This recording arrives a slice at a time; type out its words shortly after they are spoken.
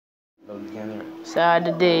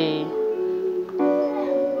Saturday.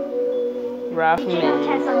 Ride for me.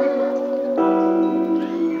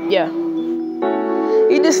 Yeah.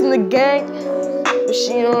 He just in the gang, but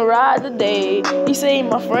she don't ride today. He say he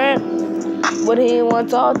my friend, but he ain't wanna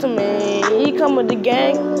talk to me. He come with the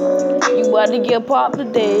gang, you about to get popped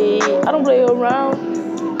today. I don't play around,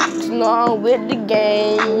 just know I'm with the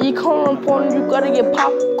gang. You come on point, you gotta get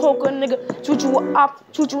popped. Coca nigga, shoot you up,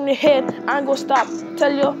 shoot you in the head. I ain't gonna stop,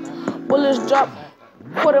 tell you, bullets drop.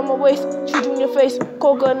 Put in my waist, shoot you in your face.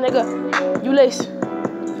 Coca nigga, you lace,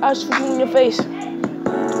 I'll shoot you in your face.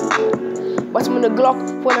 Watch me in the Glock,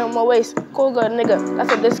 put it on my waist. Coca nigga,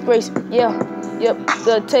 that's a disgrace. Yeah, yep,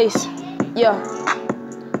 the taste. Yeah.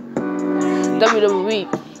 WWE,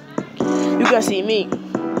 you can see me.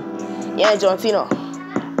 Yeah, John Cena.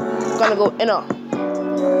 Gonna go inner.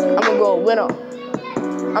 I'ma go winner.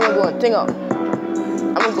 I'ma go and thinger.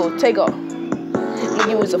 I'ma go taker. Nigga,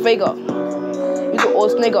 you was a faker. You the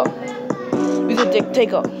old snigger. You the dick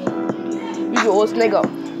taker. You the old snigger.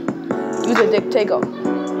 You the dick taker.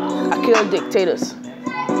 I kill dictators.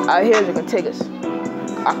 I hear they can take us.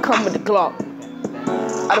 I come with the Glock.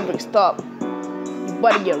 I don't bring stop. You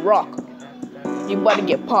about to get rock. You about to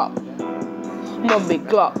get pop. I'm a big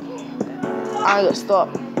Glock. I ain't gonna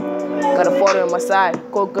stop. Got a photo on my side.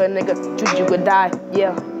 Coca nigga, you could die.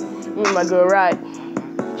 Yeah. Me and my girl ride.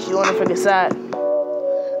 She on the freaking side.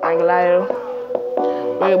 I ain't gonna lie to her.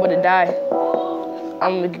 We're about to die.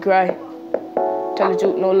 I'ma make you cry. Tell the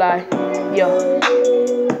truth, no lie. Yeah.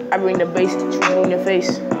 I bring the bass, shoot you in your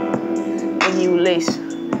face. Make you lace.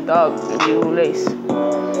 Dog, make you lace.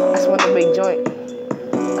 I smoke a big joint.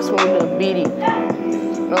 I smoke a little beady.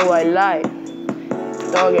 No, I lie.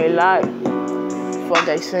 Dog, I lie. Fuck,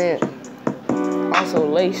 I saying. I'm so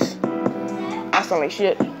lace. I sound like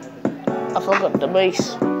shit. I fuck up the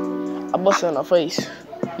bass. I bust it in her face.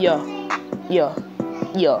 Yeah, yeah,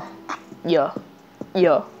 yeah, yeah,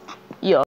 yeah, yeah.